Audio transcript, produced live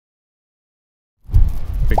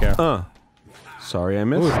we go. Sorry, I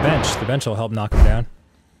missed. Ooh, the bench. The bench will help knock him down.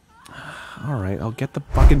 Alright, I'll get the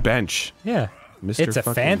fucking bench. Yeah. Mr. It's a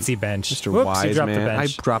fancy bench. Mr. Whoops, Wise you dropped Man. the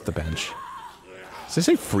bench. I dropped the bench. Does it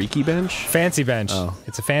say freaky bench? Fancy bench. Oh.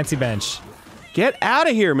 It's a fancy bench. Get out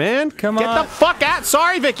of here, man! Come Get on. the fuck out!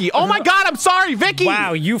 Sorry, Vicky! Oh my god, I'm sorry, Vicky!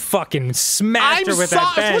 Wow, you fucking smashed her with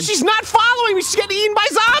that bench. Well, she's not following me! She's getting eaten by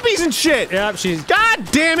zombies and shit! Yep, she's... God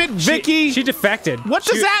damn it, Vicky! She defected. What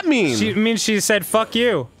does that mean? She said, fuck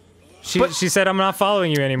you. She said, I'm not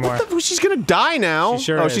following you anymore. She's gonna die now. She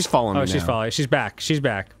sure oh, is. she's following me Oh, she's now. following. She's back. She's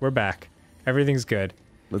back. We're back. Everything's good.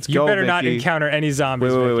 Let's You go, better not Vicky. encounter any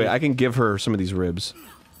zombies, Wait. Vicky. I can give her some of these ribs.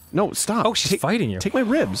 No, stop. Oh, she's fighting you. Take my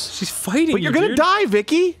ribs. She's fighting you, But you're gonna dude. die,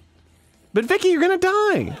 Vicky! But Vicky, you're gonna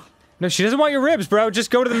die! No, she doesn't want your ribs, bro.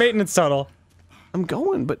 Just go to the maintenance tunnel. I'm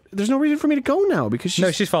going, but there's no reason for me to go now, because she's...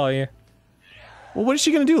 No, she's following you. Well, what is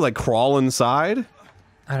she gonna do, like crawl inside?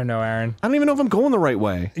 I don't know, Aaron. I don't even know if I'm going the right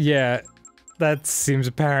way. Yeah, that seems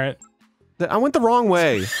apparent. I went the wrong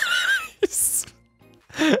way. It's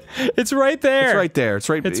right there. It's right there. It's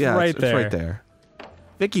right, It's yeah, right it's right there.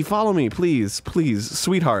 Vicky, follow me, please. Please.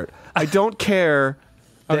 Sweetheart. I don't care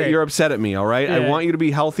that Okay. you're upset at me, alright? I Yeah. want you to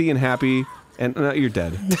be healthy and happy, and you're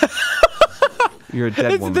dead. You're a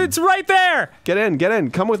dead woman. It's right there. Get in, get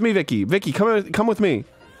in. Come with me, Vicky. Vicky, come with me.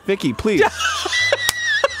 Vicky, please.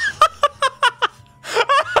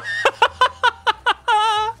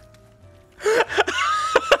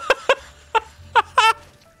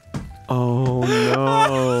 Oh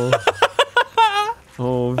no.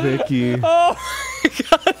 Oh, Vicky. Oh my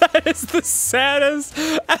god, that is the saddest.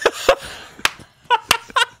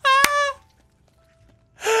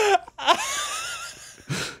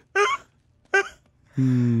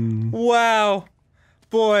 Wow.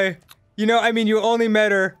 Boy. You know, I mean, you only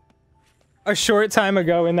met her a short time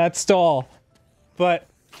ago in that stall, but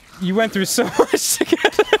you went through so much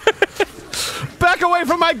together. Back away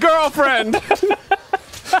from my girlfriend!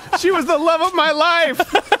 She was the love of my life!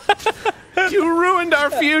 You ruined our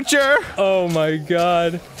future! Oh my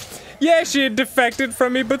god. Yeah, she had defected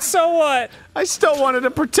from me, but so what? I still wanted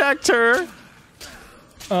to protect her!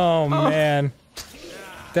 Oh man.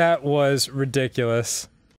 That was ridiculous.